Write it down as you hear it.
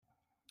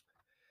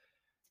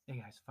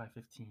Hey guys,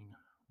 515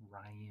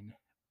 Ryan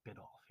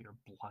Biddulph here,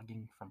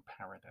 blogging from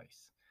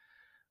paradise.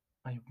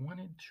 I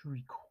wanted to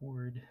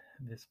record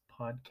this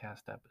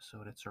podcast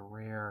episode. It's a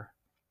rare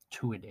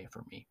 2 a day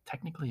for me.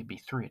 Technically, it'd be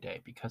 3 a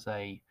day because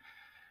I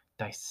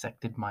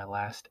dissected my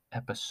last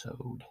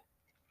episode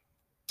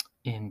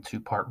into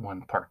part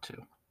one, part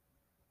two,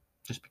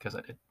 just because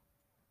I did.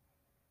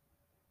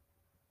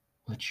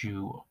 Let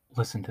you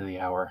listen to the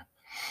hour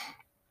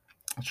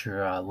at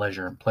your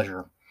leisure and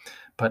pleasure.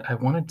 But I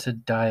wanted to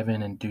dive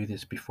in and do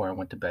this before I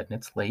went to bed. And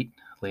it's late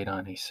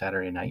on a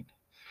Saturday night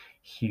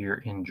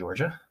here in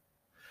Georgia,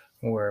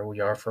 where we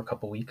are for a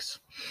couple weeks,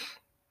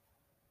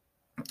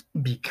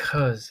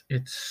 because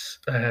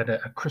I had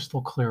a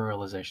crystal clear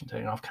realization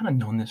today. I've kind of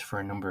known this for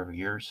a number of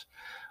years.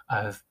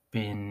 I've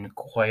been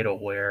quite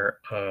aware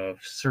of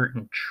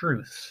certain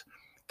truths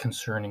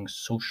concerning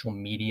social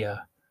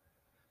media,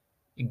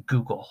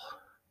 Google,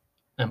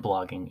 and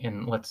blogging,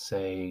 and let's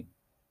say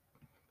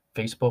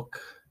Facebook,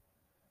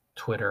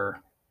 Twitter,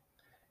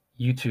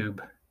 YouTube,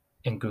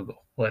 and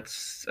Google.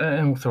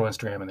 And we'll throw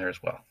Instagram in there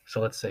as well.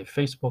 So let's say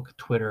Facebook,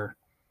 Twitter,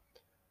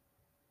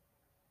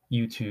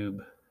 YouTube,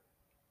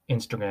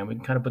 Instagram. We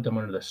can kind of put them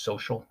under the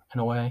social in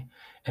a way,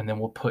 and then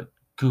we'll put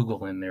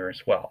Google in there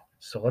as well.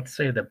 So let's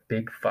say the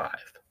big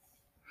five.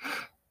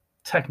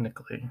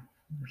 Technically,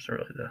 it's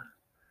really the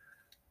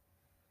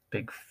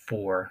big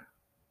four.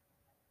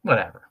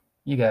 Whatever.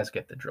 You guys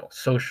get the drill.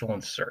 Social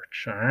and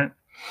search, all right?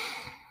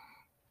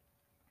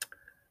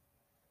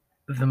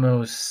 The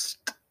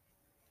most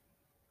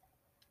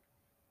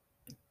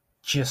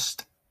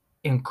just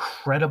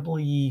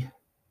incredibly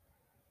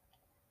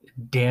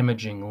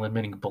damaging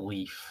limiting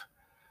belief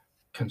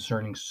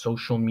concerning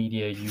social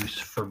media use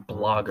for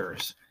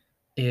bloggers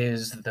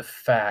is the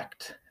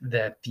fact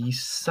that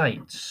these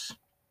sites,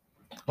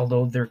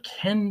 although there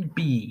can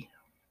be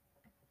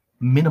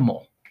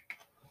minimal,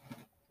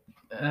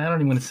 I don't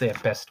even want to say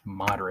at best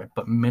moderate,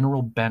 but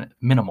minimal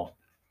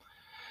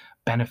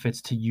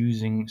benefits to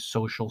using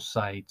social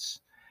sites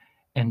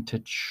and to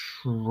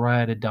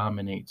try to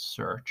dominate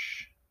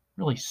search.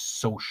 Really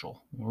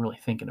social. We're really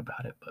thinking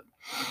about it, but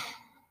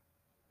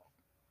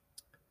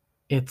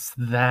it's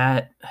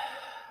that,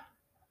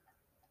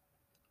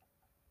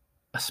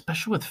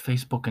 especially with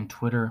Facebook and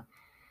Twitter,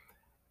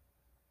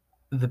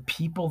 the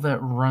people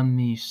that run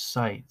these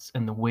sites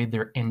and the way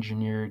they're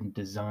engineered and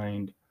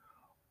designed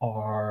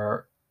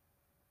are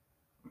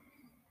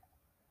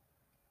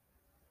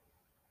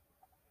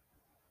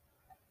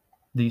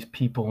these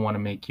people want to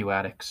make you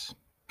addicts.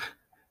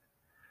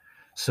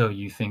 So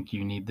you think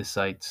you need the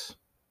sites.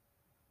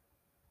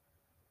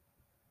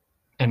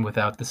 And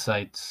without the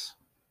sites,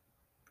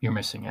 you're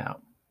missing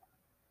out.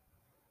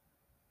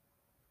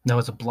 Now,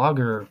 as a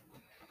blogger,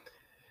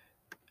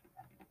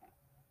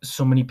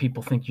 so many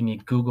people think you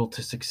need Google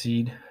to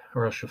succeed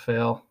or else you'll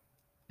fail.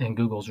 And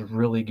Google's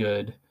really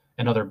good.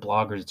 And other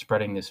bloggers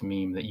spreading this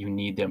meme that you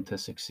need them to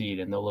succeed.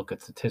 And they'll look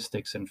at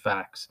statistics and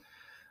facts.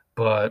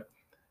 But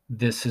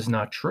this is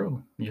not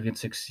true. You can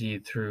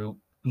succeed through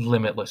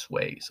limitless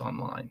ways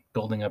online,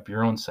 building up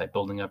your own site,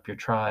 building up your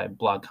tribe,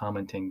 blog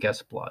commenting,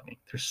 guest blogging.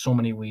 There's so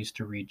many ways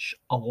to reach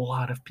a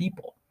lot of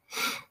people.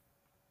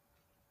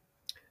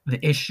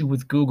 The issue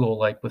with Google,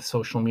 like with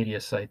social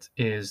media sites,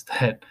 is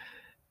that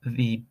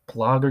the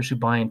bloggers who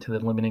buy into the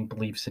limiting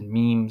beliefs and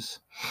memes,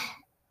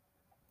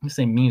 I'm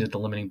saying memes are the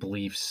limiting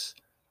beliefs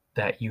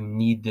that you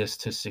need this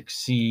to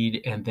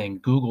succeed, and then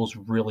Google's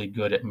really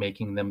good at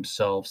making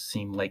themselves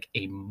seem like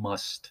a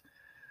must.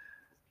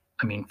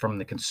 I mean, from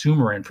the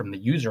consumer end, from the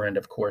user end,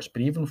 of course,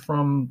 but even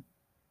from,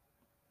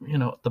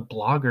 the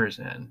blogger's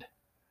end.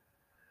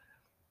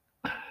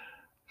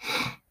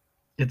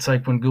 It's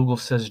like when Google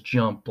says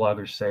jump,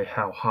 bloggers say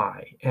how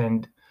high.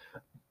 And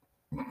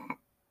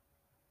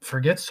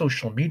forget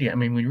social media. I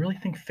mean, when you really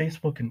think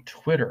Facebook and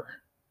Twitter,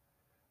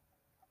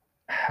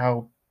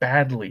 how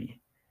badly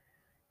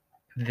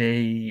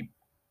they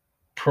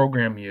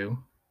program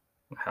you,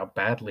 how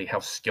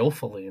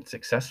skillfully and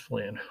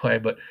successfully in a way,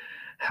 but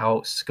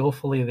how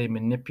skillfully they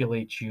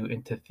manipulate you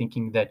into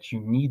thinking that you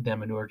need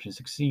them in order to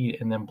succeed.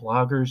 And then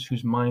bloggers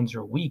whose minds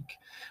are weak,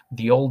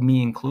 the old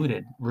me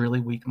included, really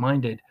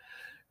weak-minded,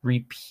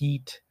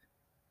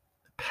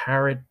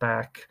 parrot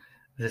back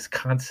this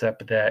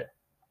concept that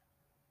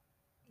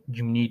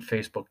you need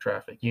Facebook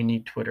traffic, you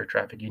need Twitter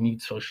traffic, you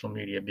need social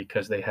media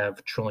because they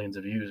have trillions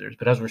of users.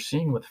 But as we're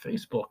seeing with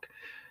Facebook,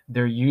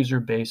 their user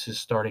base is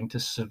starting to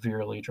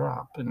severely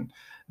drop. And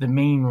the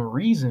main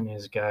reason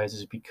is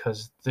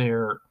because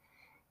their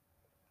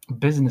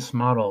business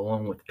model,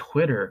 along with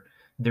Twitter,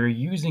 they're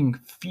using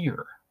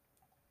fear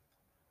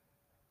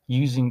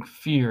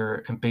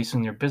and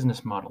basing their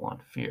business model on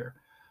fear.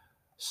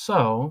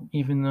 So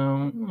even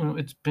though,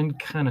 it's been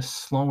kind of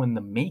slow in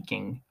the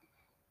making,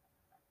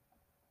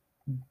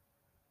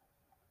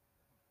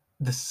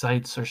 the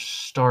sites are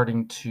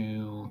starting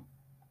to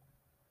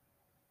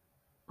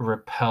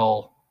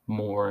repel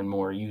more and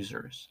more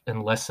users,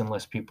 and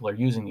less people are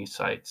using these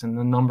sites, and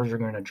the numbers are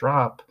going to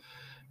drop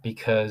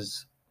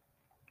because,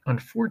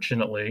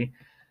 unfortunately,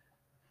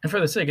 and for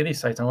the sake of these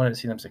sites, I wanted to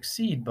see them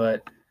succeed,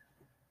 but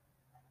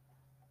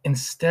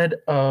instead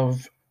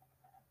of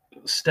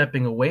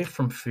stepping away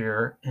from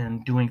fear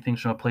and doing things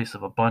from a place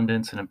of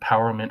abundance and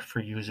empowerment for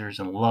users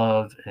and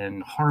love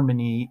and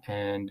harmony.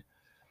 And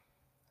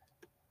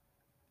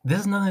this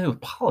has nothing to do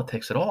with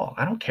politics at all.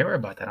 I don't care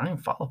about that. I don't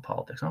even follow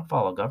politics. I don't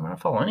follow government. I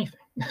don't follow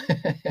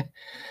anything.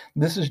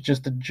 This is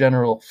just a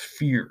general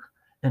fear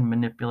and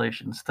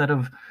manipulation. Instead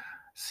of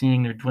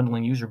seeing their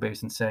dwindling user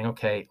base and saying,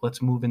 okay,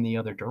 let's move in the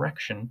other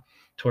direction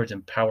towards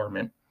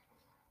empowerment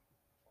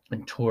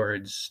and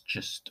towards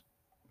just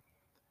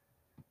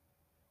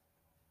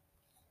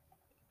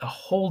a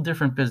whole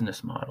different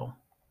business model,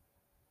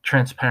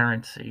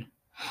 transparency,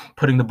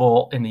 putting the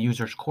ball in the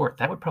user's court.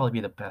 That would probably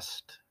be the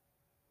best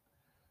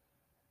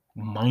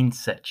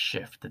mindset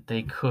shift that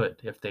they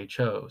could if they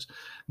chose.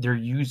 They're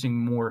using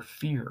more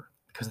fear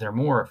because they're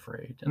more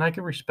afraid. And I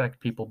can respect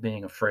people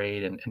being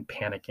afraid and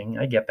panicking.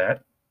 I get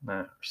that.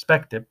 I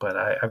respect it, but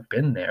I've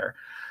been there.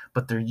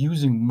 But they're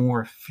using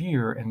more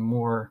fear and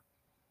more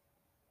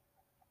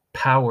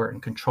power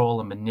and control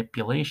and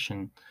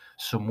manipulation.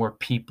 So more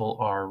people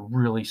are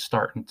really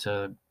starting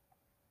to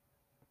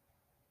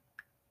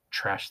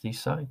trash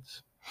these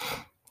sites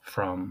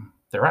from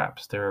their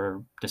apps.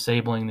 They're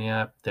disabling the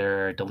app,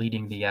 they're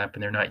deleting the app,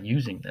 and they're not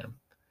using them.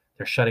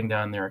 They're shutting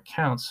down their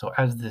accounts. So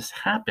as this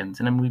happens,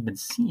 and I mean, we've been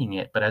seeing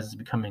it, but as it's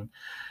becoming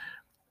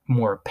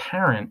more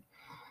apparent,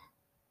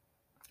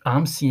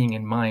 I'm seeing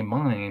in my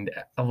mind,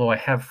 although I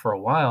have for a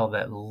while,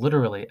 that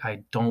literally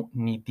I don't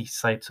need these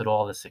sites at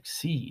all to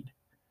succeed.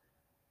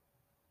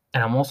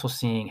 And I'm also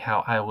seeing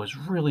how I was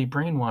really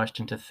brainwashed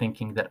into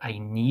thinking that I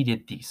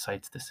needed these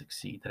sites to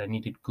succeed, that I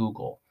needed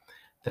Google,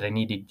 that I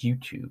needed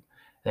YouTube,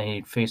 that I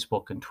needed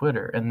Facebook and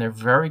Twitter. And they're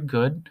very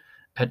good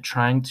at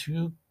trying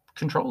to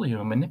control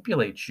you and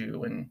manipulate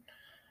you. And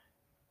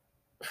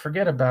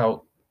forget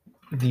about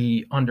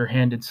the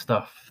underhanded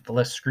stuff, the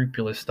less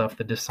scrupulous stuff,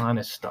 the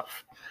dishonest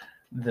stuff,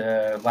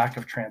 the lack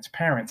of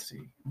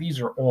transparency. These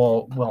are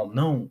all well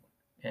known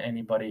to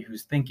anybody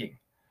who's thinking.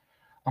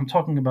 I'm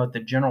talking about the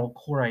general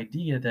core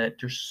idea that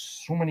there's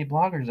so many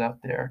bloggers out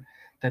there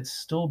that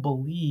still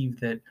believe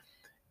that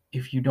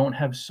if you don't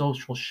have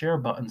social share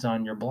buttons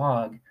on your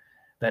blog,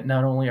 that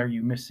not only are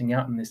you missing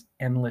out on this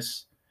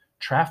endless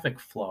traffic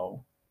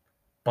flow,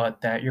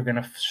 but that you're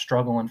going to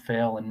struggle and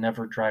fail and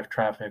never drive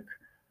traffic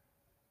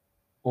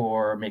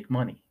or make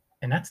money.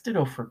 And that's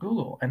ditto for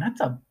Google. And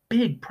that's a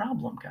big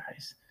problem,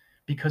 guys,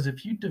 because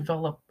if you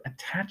develop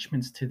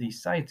attachments to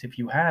these sites, if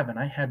you have, and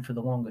I had for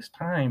the longest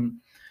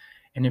time,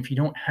 and if you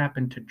don't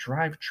happen to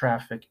drive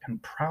traffic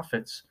and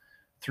profits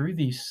through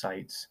these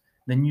sites,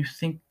 then you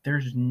think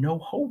there's no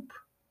hope.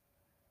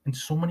 And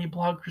so many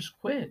bloggers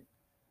quit.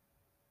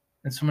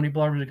 And so many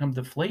bloggers become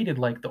deflated,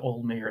 like the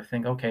old mayor,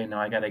 think, okay, now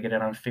I got to get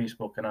it on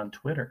Facebook and on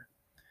Twitter.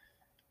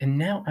 And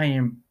now I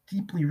am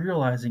deeply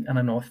realizing on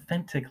an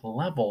authentic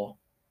level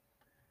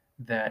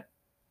that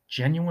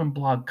genuine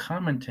blog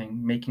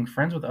commenting, making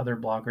friends with other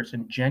bloggers,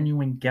 and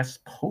genuine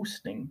guest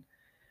posting,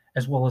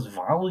 as well as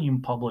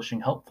volume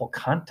publishing helpful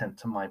content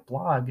to my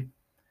blog,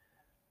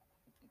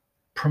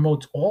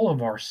 promotes all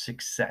of our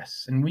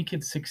success. And we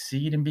could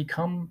succeed and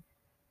become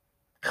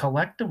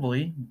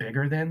collectively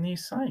bigger than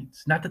these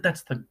sites. Not that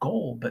that's the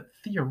goal, but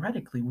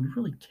theoretically, we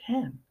really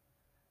can.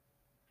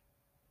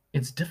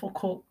 It's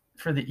difficult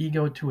for the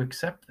ego to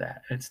accept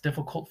that. It's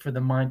difficult for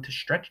the mind to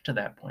stretch to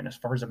that point as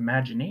far as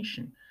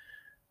imagination,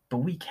 but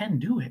we can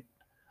do it.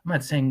 I'm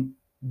not saying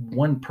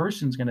one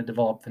person's going to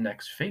develop the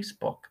next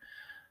Facebook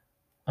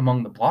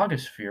among the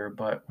blogosphere,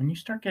 but when you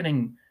start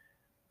getting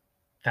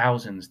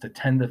thousands to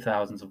tens of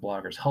thousands of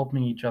bloggers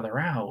helping each other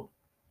out,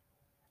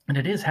 and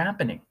it is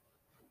happening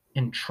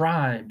in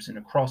tribes and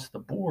across the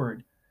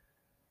board,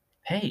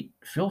 hey,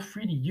 feel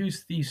free to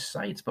use these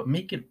sites, but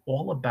make it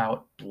all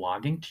about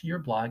blogging to your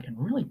blog and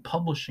really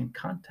publishing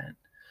content.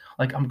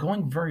 Like, I'm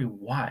going very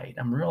wide.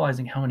 I'm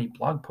realizing how many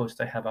blog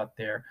posts I have out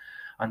there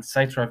on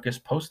sites where I've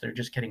just posted are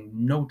just getting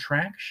no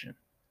traction.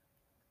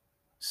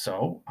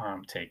 So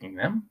I'm taking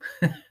them,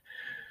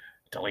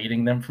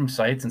 deleting them from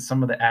sites, and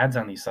some of the ads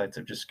on these sites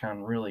have just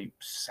gone really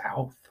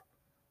south.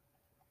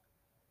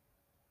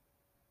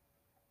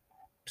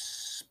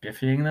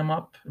 Spiffying them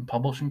up and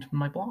publishing to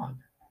my blog,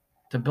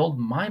 to build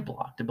my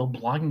blog, to build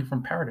Blogging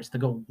from Paradise, to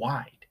go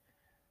wide,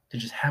 to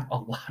just have a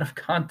lot of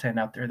content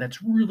out there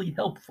that's really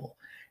helpful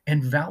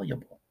and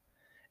valuable,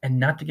 and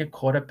not to get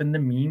caught up in the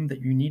meme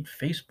that you need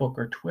Facebook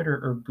or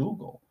Twitter or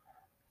Google.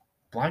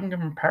 Blogging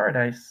from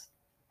Paradise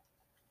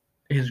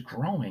is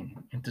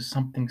growing into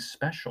something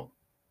special.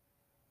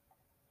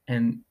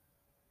 And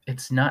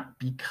it's not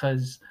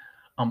because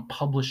I'm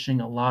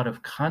publishing a lot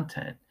of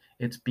content.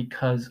 It's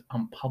because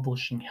I'm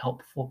publishing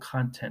helpful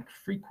content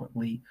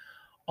frequently,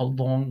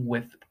 along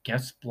with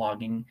guest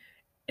blogging,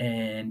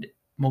 and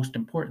most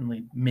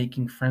importantly,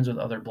 making friends with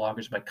other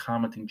bloggers by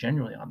commenting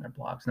genuinely on their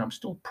blogs. Now, I'm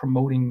still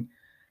promoting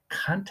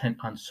content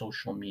on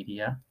social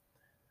media,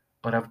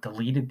 but I've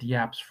deleted the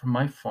apps from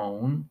my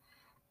phone,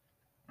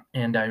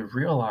 and I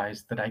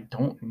realized that I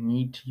don't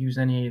need to use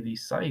any of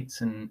these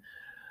sites, and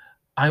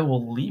I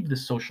will leave the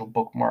social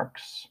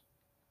bookmarks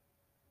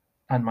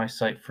on my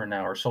site for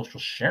now are social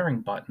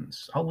sharing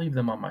buttons. I'll leave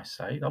them on my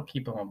site. I'll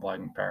keep them on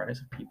Blogging Paradise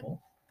of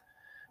people.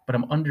 But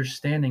I'm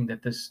understanding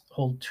that this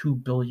whole 2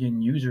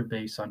 billion user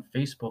base on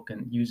Facebook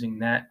and using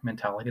that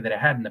mentality that I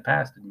had in the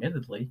past,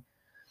 admittedly,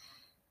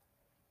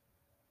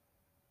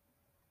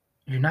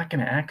 you're not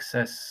going to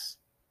access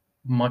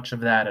much of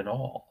that at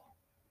all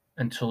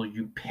until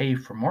you pay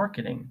for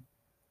marketing.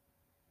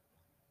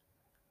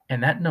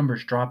 And that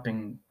number's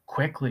dropping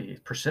quickly,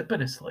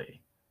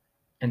 precipitously.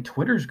 And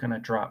Twitter's going to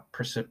drop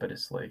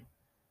precipitously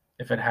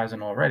if it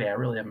hasn't already. I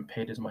really haven't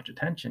paid as much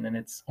attention. And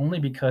it's only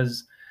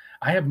because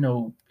I have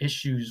no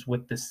issues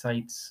with the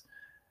sites,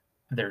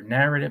 their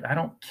narrative. I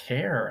don't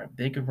care.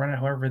 They could run it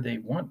however they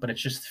want, but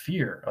it's just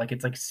fear. Like,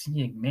 it's like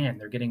seeing, man,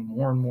 they're getting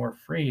more and more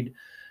afraid.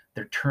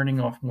 They're turning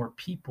off more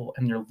people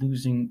and they're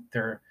losing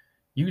their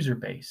user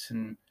base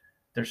and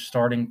they're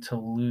starting to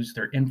lose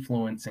their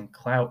influence and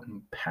clout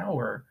and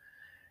power.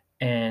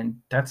 And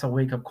that's a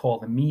wake up call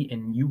to me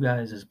and you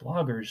guys as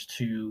bloggers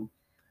to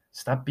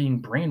stop being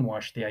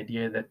brainwashed the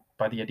idea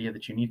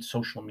that you need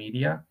social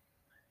media,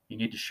 you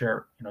need to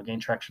share, gain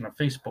traction on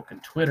Facebook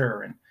and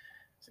Twitter and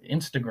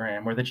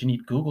Instagram, or that you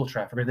need Google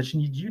traffic, or that you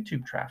need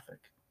YouTube traffic.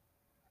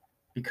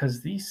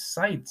 Because these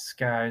sites,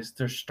 guys,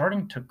 they're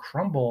starting to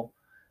crumble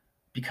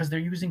because they're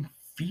using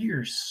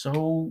fear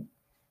so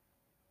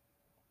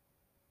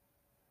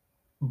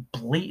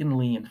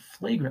blatantly and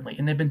flagrantly.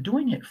 And they've been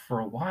doing it for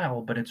a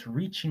while, but it's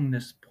reaching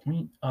this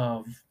point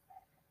of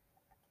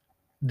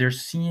they're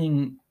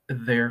seeing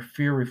their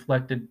fear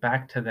reflected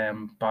back to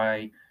them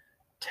by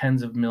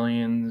tens of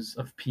millions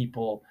of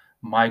people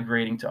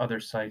migrating to other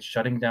sites,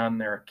 shutting down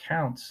their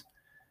accounts.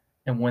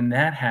 And when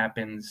that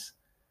happens,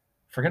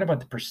 forget about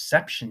the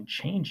perception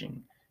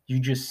changing. You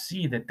just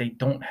see that they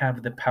don't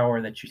have the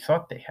power that you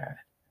thought they had.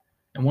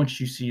 And once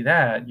you see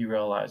that, you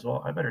realize,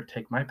 well, I better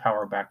take my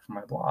power back from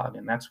my blog.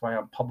 And that's why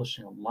I'm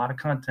publishing a lot of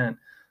content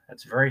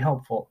that's very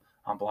helpful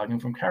on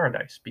Blogging from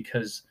Paradise,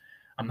 because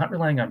I'm not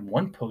relying on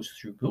one post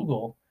through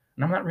Google,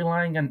 and I'm not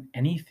relying on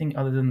anything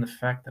other than the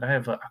fact that I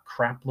have a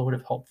crap load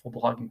of helpful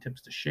blogging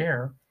tips to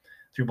share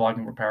through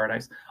Blogging from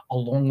Paradise,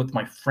 along with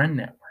my friend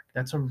network.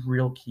 That's a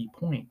real key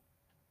point.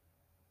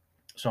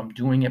 So I'm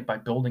doing it by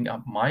building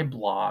up my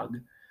blog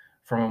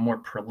from a more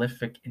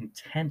prolific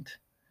intent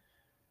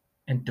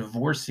and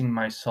divorcing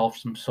myself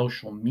from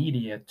social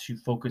media to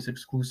focus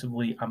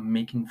exclusively on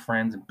making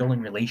friends and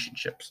building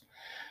relationships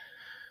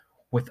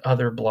with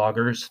other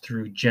bloggers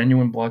through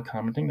genuine blog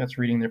commenting, that's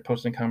reading their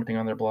posts and commenting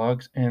on their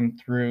blogs, and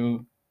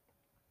through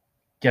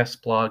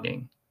guest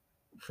blogging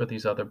for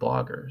these other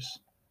bloggers.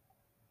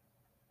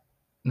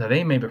 Now,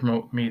 they may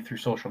promote me through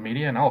social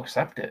media, and I'll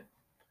accept it.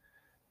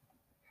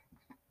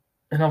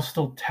 And I'll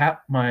still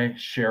tap my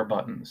share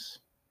buttons,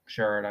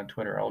 share it on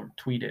Twitter, I'll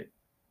tweet it,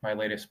 my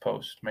latest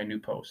post, my new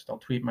post. I'll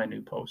tweet my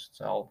new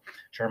posts. I'll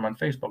share them on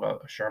Facebook.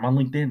 I'll share them on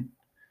LinkedIn.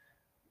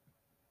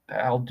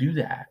 I'll do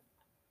that.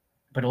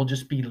 But it'll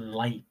just be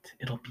light.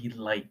 It'll be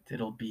light.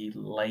 It'll be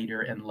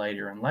lighter and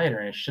lighter and lighter.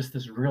 And it's just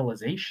this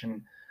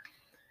realization.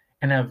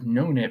 And I've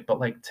known it, but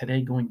like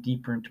today, going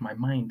deeper into my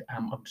mind,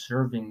 I'm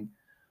observing,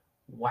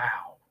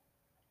 wow,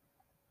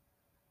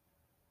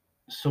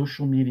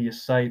 social media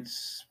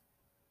sites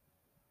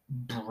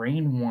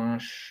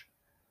brainwash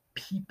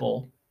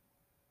people,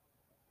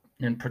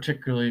 and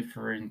particularly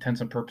for intents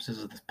and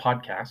purposes of this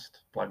podcast,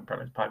 Blogging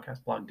Paradise podcast,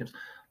 Blogging Tips,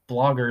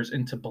 bloggers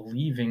into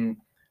believing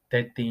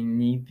that they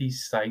need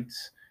these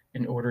sites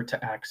in order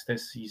to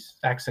access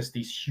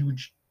these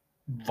huge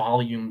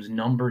volumes,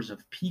 numbers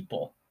of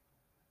people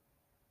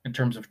in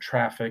terms of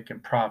traffic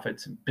and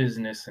profits and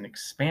business and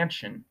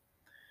expansion.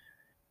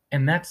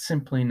 And that's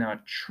simply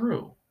not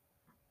true.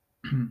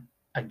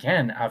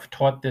 Again, I've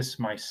taught this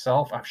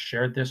myself. I've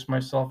shared this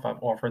myself.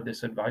 I've offered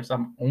this advice.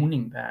 I'm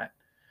owning that.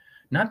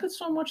 Not that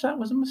so much that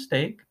was a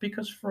mistake,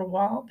 because for a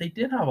while they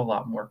did have a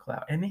lot more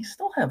clout, and they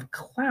still have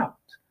clout.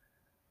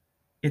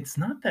 It's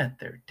not that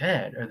they're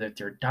dead or that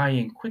they're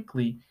dying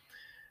quickly,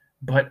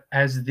 but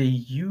as they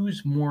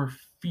use more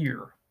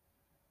fear,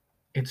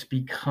 it's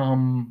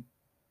become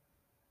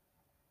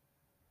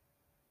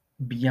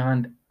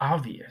beyond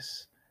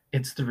obvious.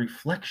 It's the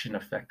reflection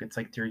effect. It's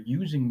like they're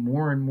using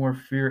more and more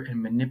fear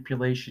and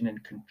manipulation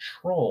and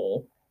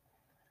control.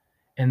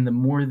 And the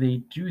more they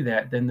do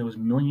that, then those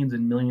millions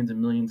and millions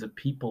and millions of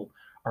people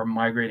are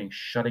migrating,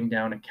 shutting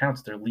down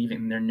accounts. They're leaving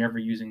and they're never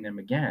using them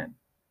again.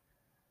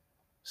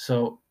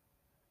 So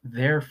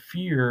their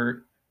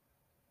fear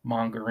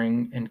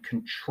mongering and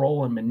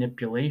control and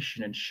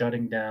manipulation and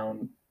shutting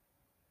down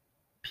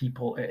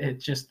people, it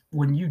just,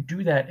 when you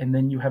do that and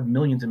then you have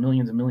millions and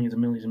millions and millions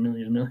and millions and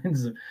millions and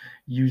millions of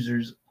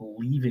users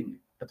leaving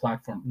the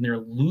platform, and they're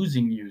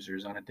losing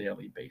users on a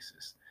daily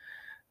basis,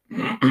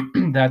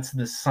 that's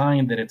the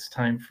sign that it's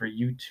time for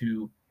you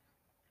to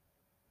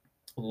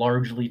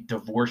largely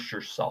divorce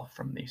yourself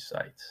from these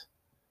sites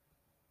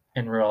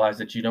and realize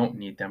that you don't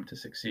need them to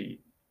succeed.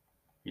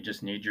 You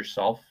just need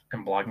yourself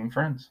and blogging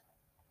friends.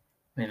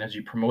 And as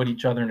you promote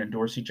each other and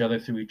endorse each other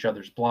through each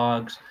other's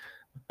blogs,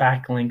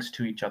 backlinks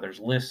to each other's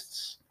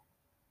lists,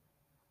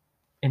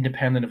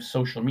 independent of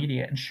social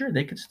media, and sure,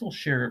 they could still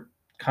share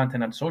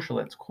content on social,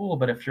 that's cool.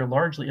 But if you're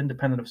largely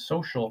independent of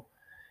social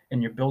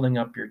and you're building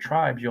up your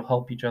tribes, you'll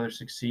help each other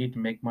succeed to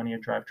make money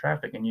and drive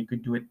traffic. And you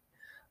could do it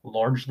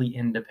largely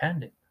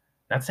independent.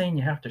 Not saying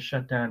you have to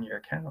shut down your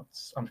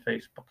accounts on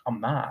Facebook.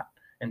 I'm not.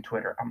 And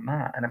Twitter, I'm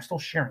not. And I'm still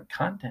sharing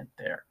content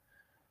there.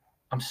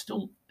 I'm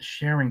still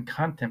sharing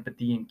content, but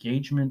the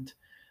engagement,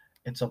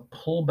 it's a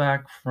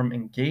pullback from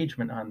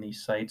engagement on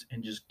these sites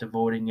and just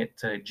devoting it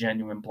to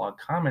genuine blog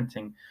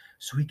commenting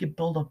so we could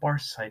build up our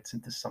sites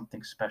into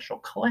something special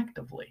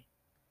collectively.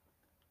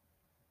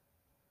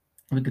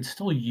 We could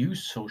still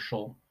use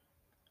social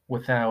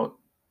without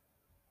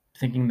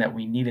thinking that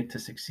we need it to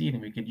succeed,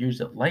 and we could use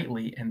it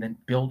lightly and then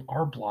build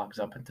our blogs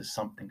up into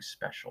something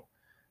special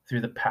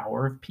through the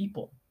power of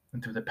people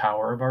and through the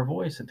power of our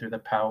voice and through the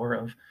power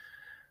of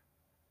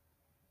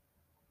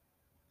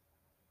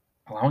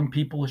allowing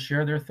people to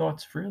share their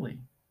thoughts freely.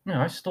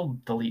 I still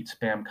delete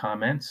spam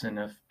comments, and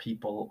if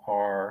people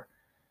are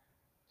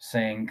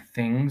saying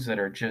things that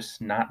are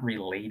just not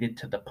related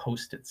to the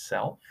post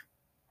itself,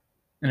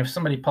 and if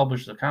somebody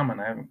publishes a comment,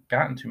 I haven't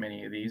gotten too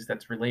many of these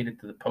that's related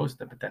to the post,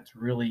 but that's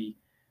really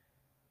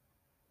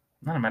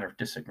not a matter of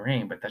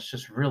disagreeing, but that's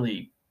just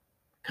really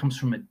comes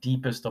from the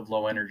deepest of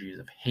low energies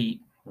of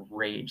hate,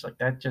 rage. Like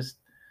that just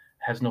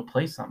has no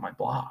place on my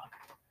blog.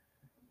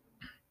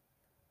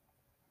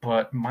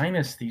 But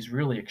minus these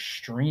really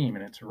extreme,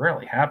 and it's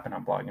rarely happened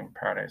on Blogging in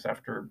Paradise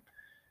after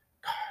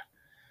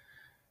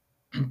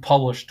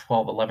published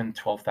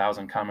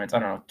 12,000 comments. I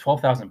don't know,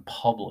 12,000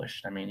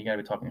 published. I mean, you got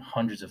to be talking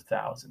hundreds of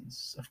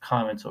thousands of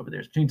comments over there.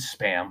 It's between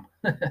spam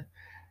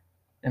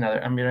and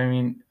other. I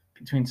mean,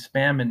 between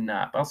spam and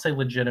not. I'll say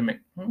legitimate.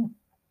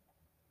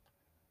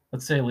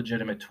 Let's say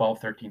legitimate 12,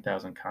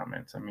 13,000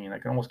 comments. I mean, I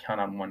can almost count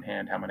on one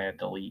hand how many I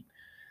delete.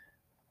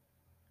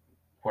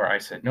 Where I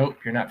said, nope,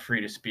 you're not free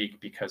to speak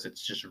because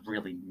it's just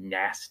really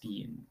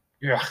nasty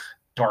and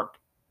dark,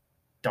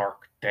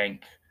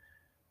 dank,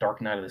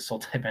 dark night of the soul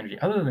type energy.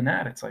 Other than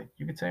that, it's like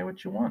you can say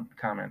what you want in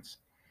comments.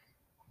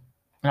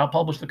 And I'll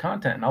publish the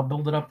content and I'll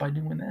build it up by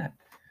doing that.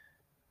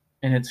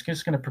 And it's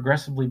just going to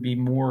progressively be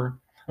more,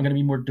 I'm going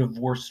to be more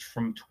divorced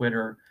from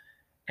Twitter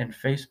and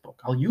Facebook.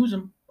 I'll use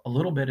them a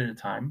little bit at a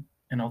time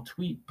and I'll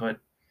tweet,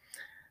 but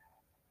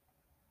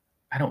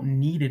I don't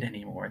need it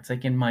anymore. It's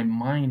like in my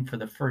mind for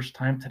the first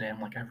time today, I'm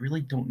like, I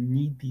really don't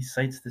need these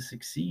sites to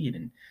succeed.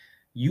 And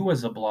you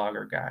as a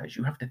blogger, guys,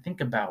 you have to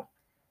think about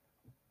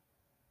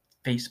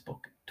Facebook,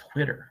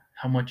 Twitter,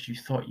 how much you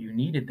thought you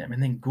needed them.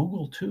 And then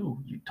Google too.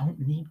 You don't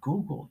need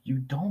Google. You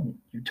don't.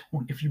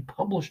 If you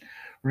publish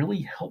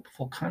really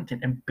helpful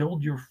content and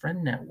build your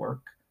friend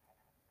network,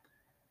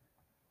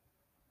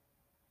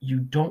 you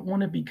don't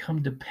want to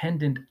become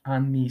dependent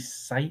on these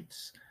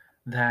sites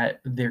that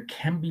there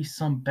can be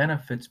some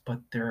benefits, but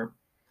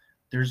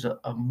there's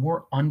a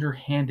more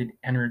underhanded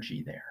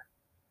energy there.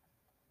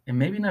 And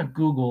maybe not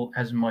Google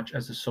as much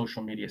as the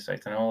social media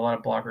sites. I know a lot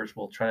of bloggers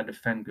will try to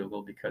defend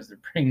Google because they're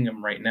bringing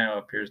them right now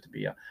appears to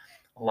be a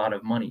lot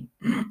of money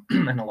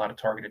and a lot of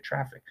targeted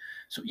traffic.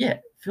 So yeah,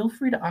 feel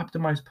free to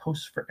optimize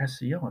posts for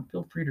SEO and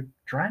feel free to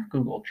drive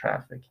Google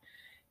traffic.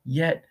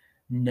 Yet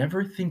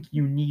never think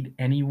you need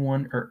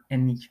anyone or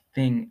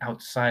anything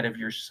outside of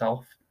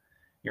yourself,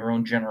 your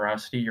own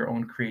generosity, your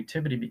own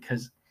creativity,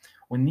 because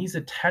when these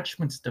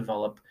attachments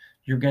develop,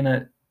 you're going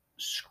to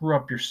screw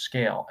up your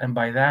scale. And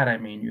by that, I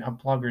mean you have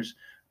bloggers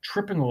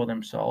tripping over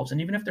themselves.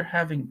 And even if they're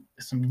having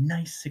some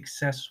nice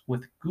success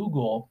with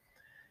Google,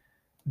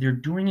 they're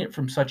doing it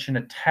from such an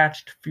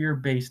attached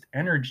fear-based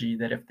energy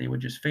that if they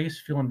would just face,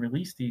 feel, and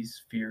release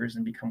these fears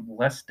and become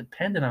less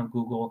dependent on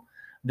Google,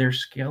 their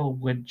scale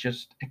would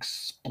just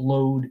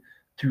explode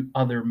through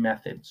other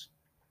methods.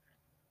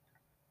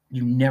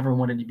 You never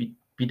wanted to be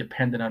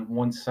dependent on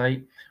one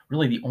site.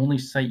 Really, the only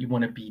site you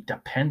want to be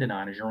dependent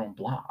on is your own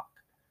blog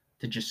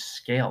to just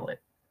scale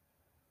it.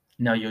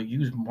 Now, you'll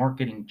use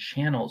marketing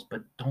channels,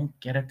 but don't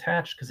get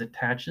attached because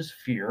attached is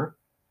fear.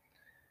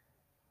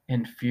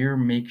 And fear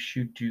makes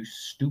you do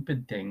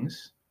stupid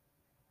things,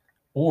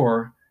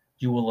 or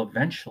you will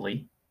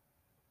eventually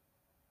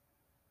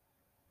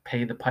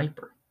pay the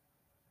piper.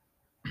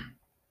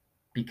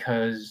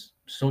 Because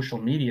social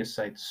media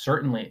sites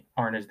certainly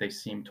aren't as they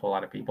seem to a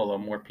lot of people, though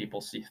more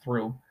people see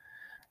through.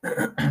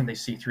 They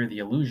see through the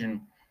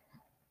illusion.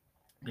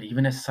 But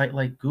even a site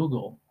like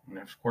Google, and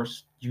of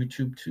course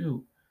YouTube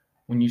too,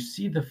 when you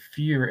see the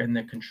fear and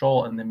the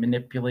control and the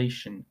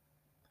manipulation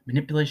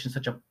is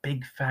such a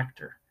big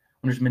factor.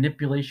 When there's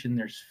manipulation,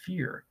 there's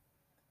fear.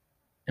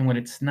 And when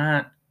it's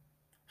not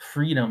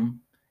freedom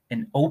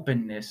and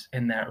openness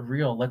and that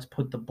real, let's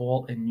put the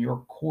ball in your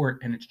court,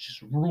 and it's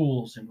just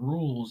rules and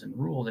rules and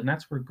rules. And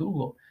that's where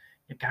Google,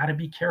 you got to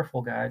be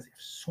careful, guys.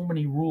 There's so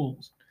many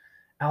rules,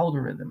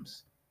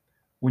 algorithms.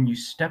 When you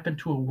step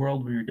into a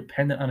world where you're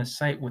dependent on a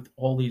site with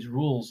all these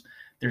rules,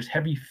 there's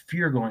heavy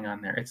fear going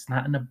on there. It's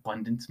not an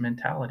abundance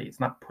mentality. It's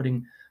not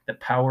putting the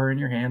power in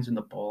your hands and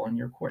the ball in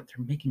your court.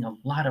 They're making a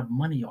lot of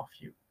money off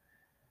you.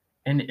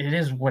 And it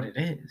is what it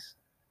is.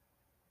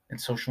 And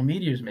social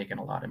media is making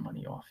a lot of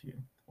money off you.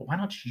 Well, why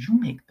don't you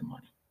make the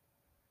money?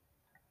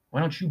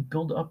 Why don't you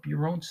build up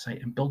your own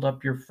site and build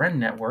up your friend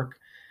network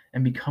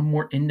and become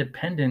more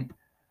independent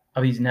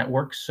of these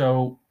networks?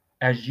 So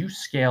as you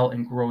scale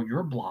and grow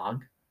your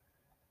blog,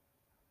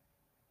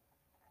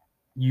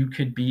 you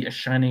could be a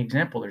shining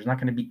example. There's not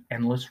going to be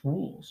endless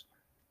rules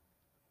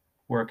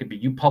where it could be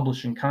you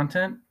publishing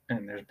content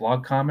and there's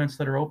blog comments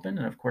that are open.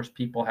 And of course,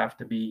 people have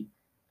to be,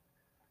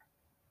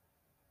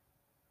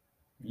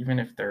 even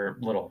if they're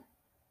a little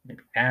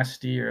maybe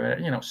nasty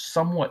or,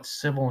 somewhat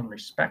civil and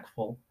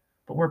respectful,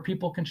 but where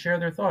people can share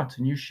their thoughts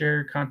and you share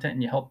your content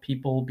and you help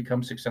people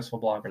become successful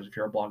bloggers. If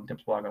you're a blogging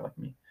tips blogger like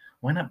me,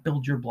 why not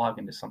build your blog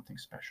into something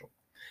special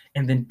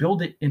and then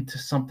build it into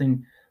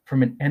something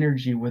from an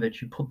energy where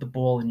that you put the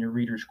ball in your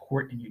reader's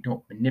court and you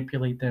don't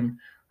manipulate them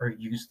or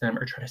use them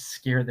or try to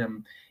scare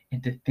them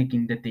into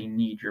thinking that they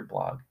need your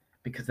blog,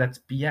 because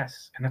that's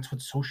BS. And that's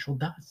what social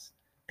does.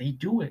 They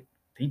do it.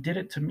 They did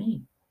it to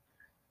me.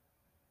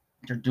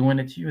 They're doing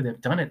it to you.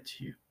 They've done it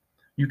to you.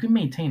 You can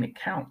maintain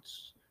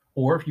accounts,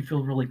 or if you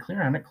feel really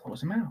clear on it, close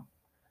them out.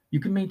 You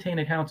can maintain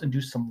accounts and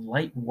do some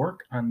light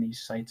work on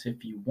these sites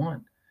if you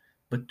want,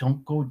 but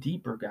don't go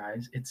deeper,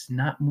 guys. It's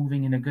not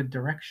moving in a good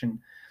direction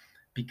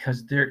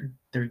because they're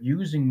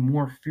using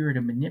more fear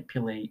to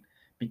manipulate,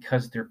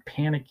 because they're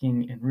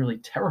panicking and really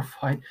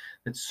terrified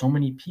that so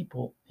many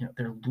people,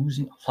 they're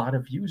losing a lot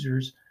of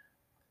users.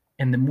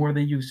 And the more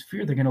they use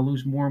fear, they're going to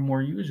lose more and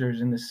more users.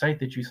 And the site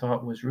that you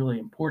thought was really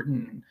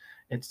important, and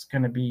it's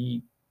going to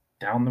be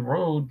down the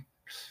road.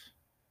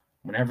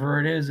 Whenever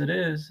it is, it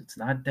is. It's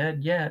not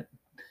dead yet.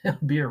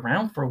 It'll be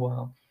around for a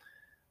while.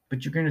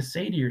 But you're going to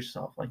say to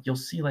yourself, like, you'll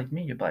see like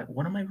me, you'll be like,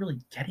 what am I really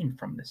getting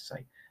from this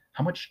site?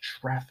 How much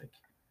traffic?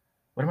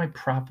 What are my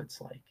profits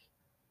like?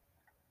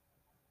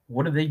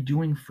 What are they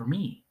doing for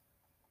me?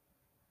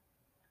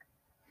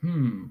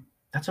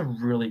 That's a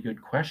really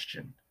good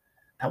question.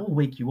 That will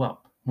wake you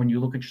up when you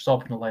look at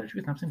yourself in the light of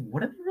truth. And I'm saying,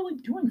 what are they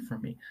really doing for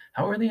me?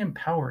 How are they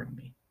empowering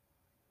me?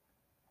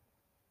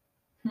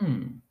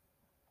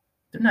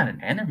 They're not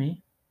an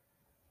enemy,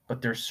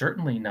 but they're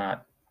certainly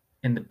not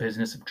in the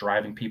business of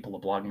driving people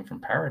to blogging from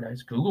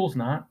paradise. Google's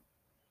not.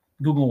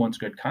 Google wants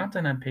good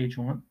content on page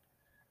one,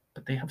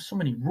 but they have so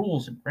many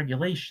rules and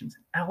regulations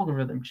and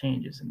algorithm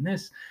changes and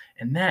this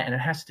and that, and it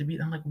has to be.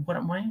 I'm like, what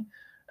am I?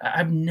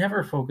 I've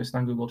never focused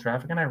on Google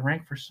traffic, and I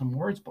rank for some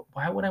words, but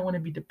why would I want to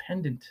be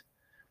dependent?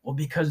 Well,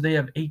 because they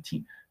have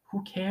 18.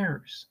 Who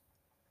cares?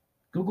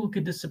 Google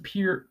could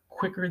disappear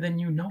quicker than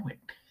you know it.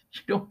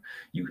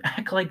 You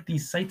act like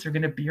these sites are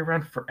going to be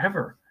around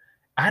forever.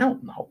 I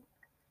don't know.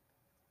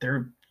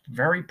 They're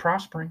very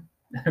prospering.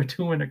 They're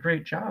doing a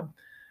great job.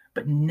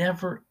 But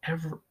never,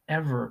 ever,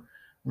 ever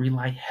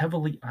rely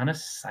heavily on a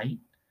site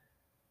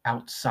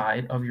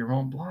outside of your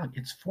own blog.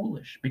 It's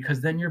foolish,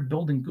 because then you're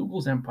building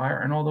Google's empire.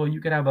 And although you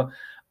could have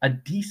a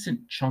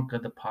decent chunk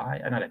of the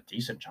pie, not a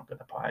decent chunk of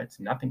the pie, it's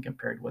nothing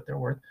compared to what they're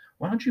worth.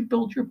 Why don't you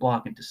build your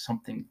blog into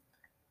something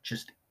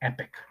just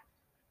epic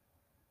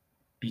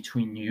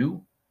between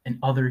you and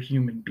other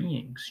human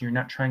beings? You're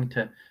not trying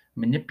to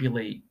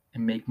manipulate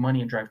and make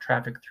money and drive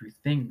traffic through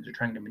things. You're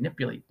trying to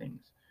manipulate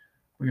things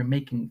where you're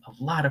making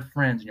a lot of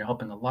friends and you're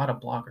helping a lot of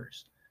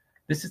bloggers.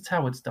 This is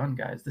how it's done,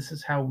 guys. This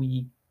is how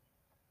we,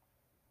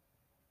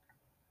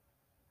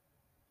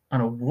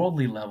 on a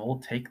worldly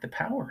level, take the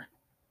power.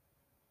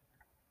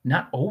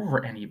 Not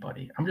over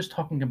anybody. I'm just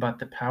talking about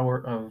the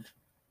power of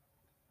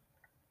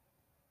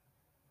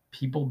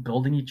people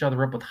building each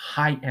other up with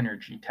high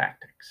energy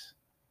tactics.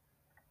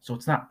 So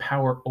it's not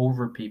power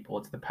over people.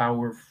 It's the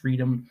power of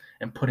freedom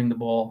and putting the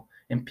ball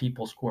in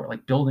people's court,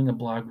 like building a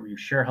blog where you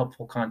share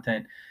helpful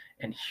content.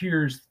 And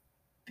here's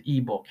the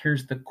ebook,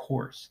 here's the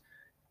course,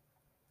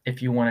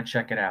 if you want to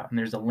check it out. And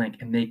there's a link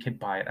and they could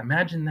buy it.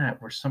 Imagine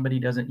that, where somebody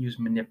doesn't use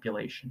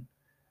manipulation.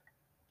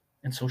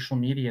 And social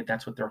media,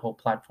 that's what their whole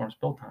platform's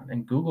built on.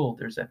 And Google,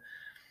 there's a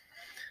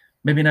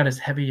maybe not as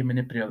heavy a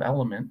manipulative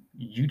element.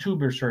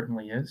 YouTuber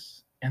certainly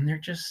is. And they're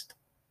just,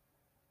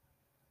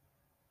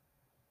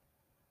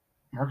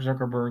 Mark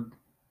Zuckerberg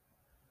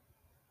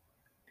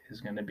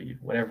is going to be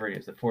whatever he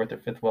is, the fourth or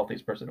fifth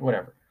wealthiest person,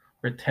 whatever.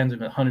 We're tens of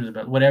millions, hundreds of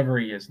millions, whatever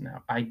he is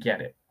now. I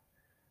get it.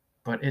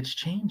 But it's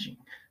changing.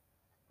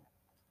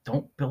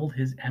 Don't build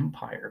his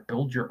empire.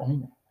 Build your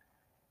own.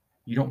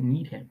 You don't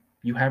need him.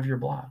 You have your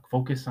blog.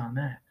 Focus on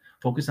that.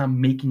 Focus on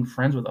making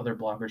friends with other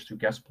bloggers through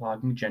guest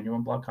blogging,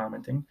 genuine blog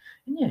commenting.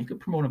 And yeah, you could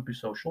promote them through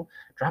social.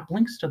 Drop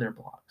links to their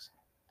blogs.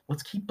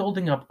 Let's keep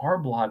building up our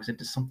blogs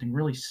into something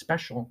really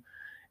special,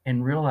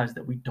 and realize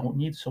that we don't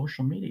need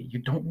social media. You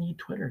don't need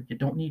Twitter. You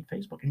don't need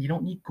Facebook. And you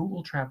don't need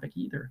Google traffic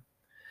either.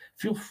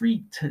 Feel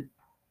free to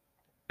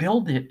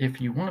build it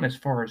if you want as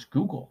far as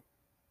Google.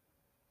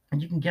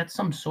 And you can get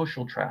some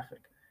social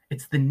traffic.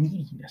 It's the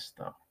neediness,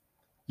 though.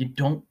 You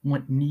don't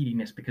want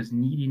neediness, because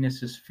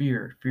neediness is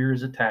fear. Fear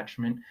is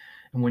attachment.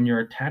 And when you're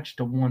attached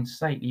to one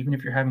site, even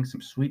if you're having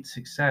some sweet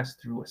success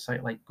through a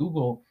site like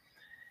Google,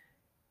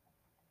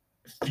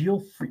 feel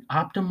free,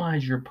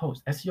 optimize your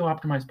post, SEO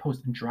optimize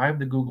post, and drive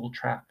the Google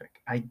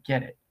traffic. I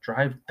get it.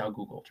 Drive the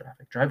Google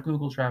traffic. Drive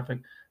Google traffic,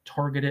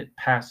 target it,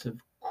 passive,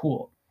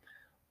 cool.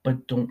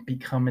 But don't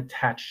become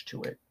attached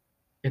to it.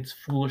 It's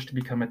foolish to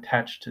become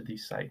attached to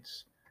these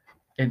sites.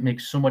 It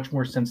makes so much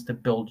more sense to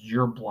build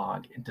your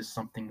blog into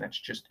something that's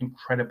just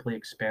incredibly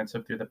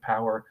expansive through the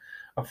power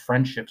of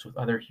friendships with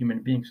other human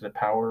beings, through the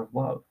power of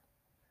love.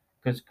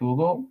 Because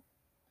Google,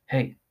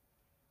 hey,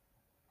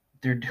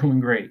 they're doing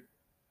great.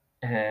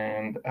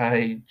 And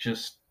I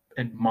just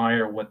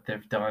admire what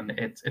they've done.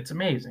 It's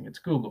amazing. It's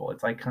Google.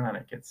 It's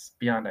iconic. It's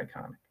beyond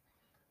iconic.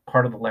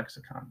 Part of the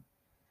lexicon.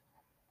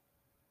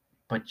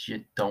 But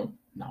you don't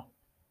know.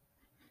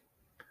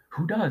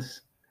 Who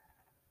does?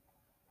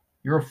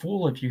 You're a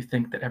fool if you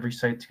think that every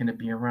site's going to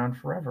be around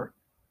forever.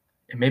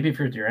 And maybe if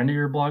you're at the end of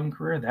your blogging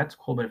career, that's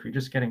cool. But if you're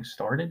just getting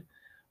started,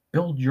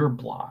 build your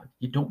blog.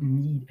 You don't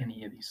need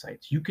any of these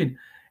sites.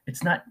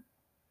 It's not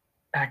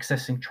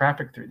accessing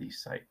traffic through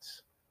these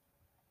sites.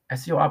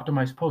 SEO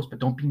optimized posts, but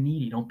don't be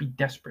needy. Don't be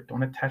desperate.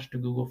 Don't attach to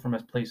Google from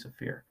a place of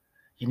fear.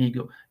 You need to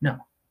go, no,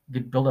 you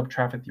could build up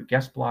traffic through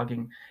guest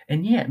blogging.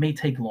 And yeah, it may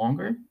take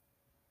longer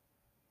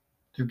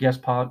through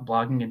guest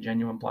blogging and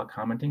genuine blog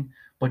commenting,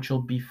 but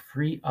you'll be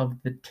free of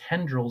the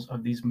tendrils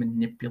of these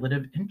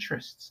manipulative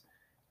interests.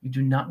 You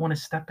do not want to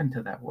step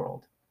into that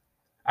world.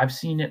 I've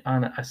seen it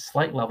on a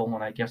slight level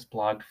when I guest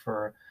blogged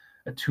for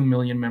a 2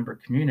 million member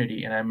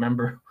community. And I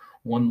remember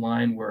one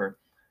line where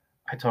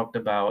I talked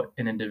about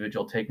an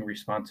individual taking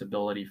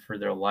responsibility for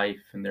their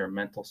life and their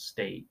mental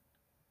state.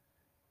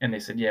 And they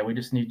said, yeah, we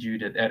just need you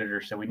to, the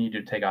editor said, we need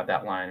you to take out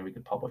that line and we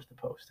could publish the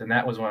post. And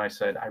that was when I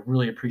said, I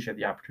really appreciate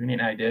the opportunity.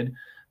 And I did,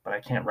 but I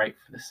can't write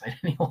for this site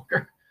any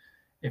longer.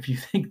 If you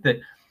think that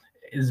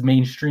is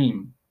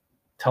mainstream,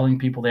 telling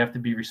people they have to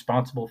be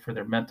responsible for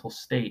their mental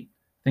state,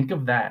 think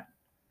of that.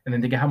 And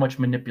then think of how much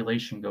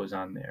manipulation goes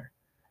on there.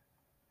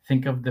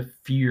 Think of the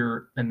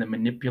fear and the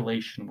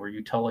manipulation where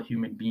you tell a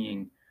human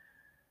being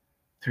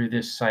through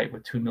this site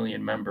with 2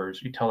 million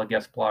members, you tell a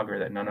guest blogger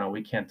that no,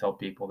 we can't tell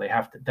people. They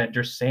have to, that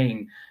they're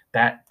saying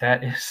that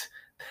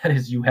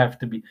is you have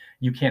to be,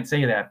 you can't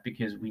say that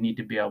because we need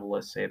to be able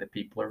to say that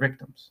people are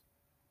victims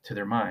to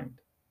their mind.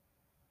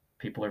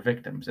 People are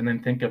victims. And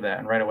then think of that.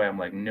 And right away I'm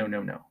like, no.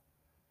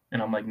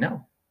 And I'm like,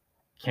 no,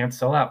 can't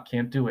sell out,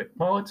 can't do it.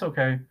 Well, it's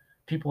okay.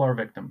 People are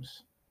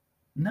victims.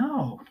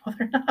 No,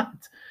 they're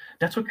not.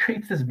 That's what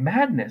creates this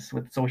madness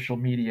with social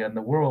media and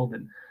the world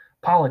and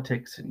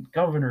politics and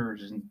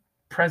governors and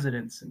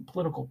presidents and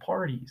political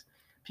parties.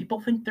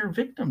 People think they're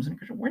victims, and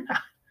we're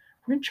not.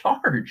 We're in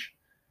charge.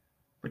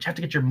 But you have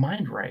to get your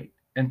mind right.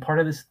 And part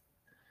of this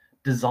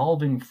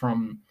dissolving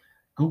from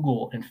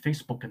Google and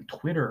Facebook and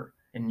Twitter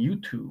and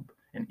YouTube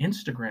and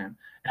Instagram,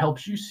 it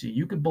helps you see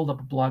you can build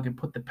up a blog and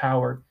put the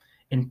power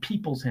in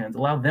people's hands,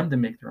 allow them to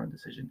make their own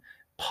decision.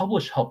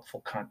 Publish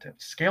helpful content,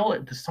 scale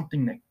it to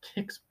something that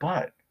kicks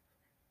butt,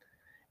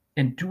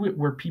 and do it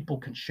where people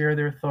can share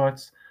their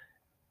thoughts.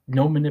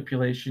 No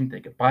manipulation. They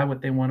could buy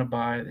what they want to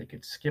buy. They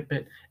could skip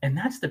it. And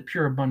that's the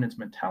pure abundance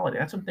mentality.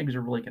 That's when things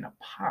are really going to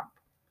pop.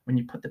 When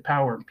you put the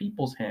power in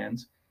people's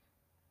hands,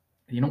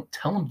 you don't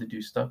tell them to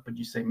do stuff, but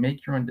you say,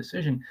 make your own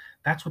decision.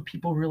 That's what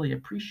people really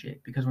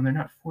appreciate, because when they're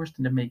not forced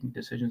into making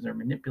decisions or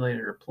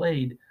manipulated or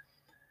played,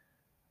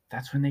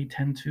 that's when they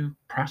tend to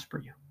prosper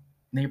you.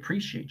 And they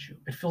appreciate you.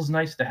 It feels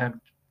nice to have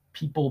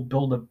people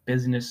build a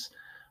business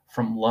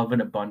from love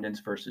and abundance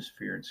versus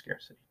fear and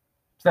scarcity.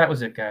 So that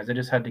was it, guys. I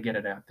just had to get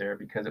it out there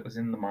because it was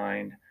in the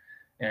mind,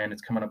 and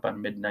it's coming up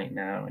on midnight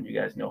now, and you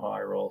guys know how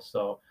I roll.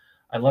 So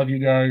I love you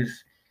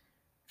guys.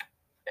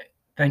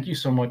 Thank you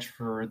so much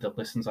for the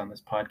listens on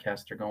this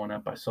podcast. They're going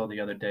up. I saw the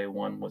other day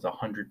one was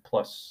 100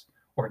 plus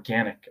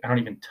organic. I don't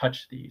even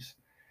touch these.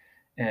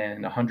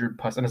 And 100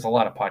 plus, and it's a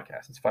lot of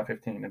podcasts. It's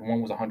 515, and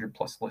one was 100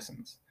 plus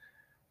listens,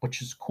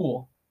 which is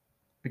cool.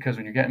 Because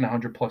when you're getting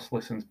 100 plus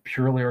listens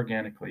purely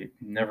organically,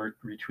 never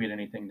retweet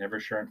anything, never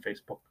share on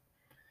Facebook,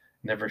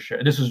 never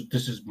share. This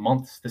is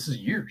months, this is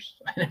years.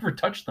 I never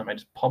touch them. I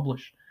just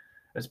publish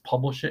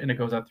it, and it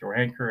goes out through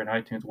Anchor and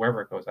iTunes,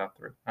 wherever it goes out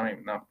through. I don't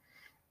even know.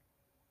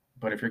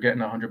 But if you're getting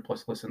 100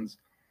 plus listens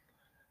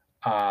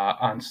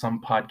on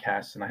some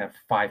podcasts, and I have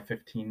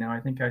 515 now, I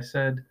think I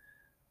said,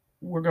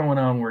 we're going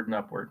onward and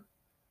upward.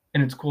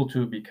 And it's cool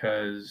too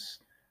because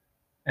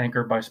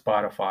Anchor by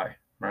Spotify,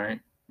 right?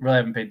 Really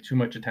haven't paid too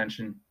much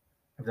attention.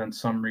 I've done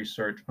some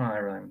research. Well, I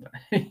really haven't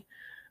done.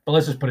 But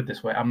let's just put it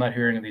this way. I'm not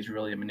hearing of these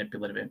really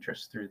manipulative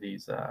interests through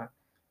these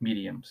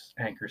mediums,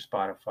 Anchor,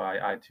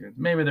 Spotify, iTunes.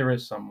 Maybe there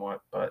is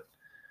somewhat, but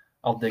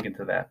I'll dig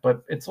into that.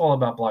 But it's all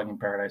about blogging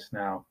paradise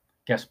now,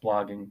 guest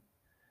blogging,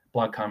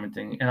 blog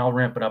commenting, and I'll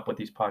ramp it up with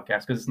these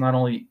podcasts because it's not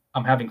only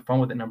I'm having fun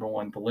with it, number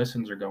one, the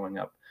listens are going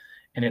up,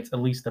 and it's at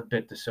least a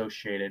bit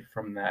dissociated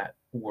from that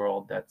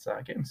world that's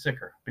getting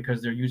sicker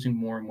because they're using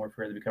more and more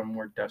fear. They become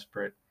more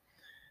desperate,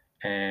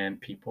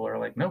 and people are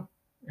like, no,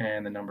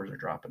 and the numbers are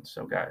dropping.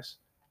 So guys,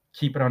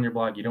 keep it on your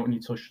blog. You don't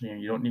need social media.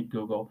 You don't need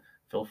Google.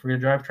 Feel free to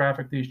drive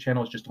traffic to these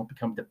channels. Just don't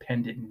become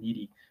dependent and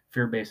needy,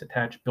 fear-based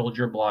attached. Build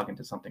your blog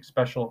into something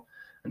special.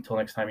 Until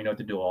next time, you know what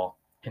to do all.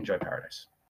 Enjoy paradise.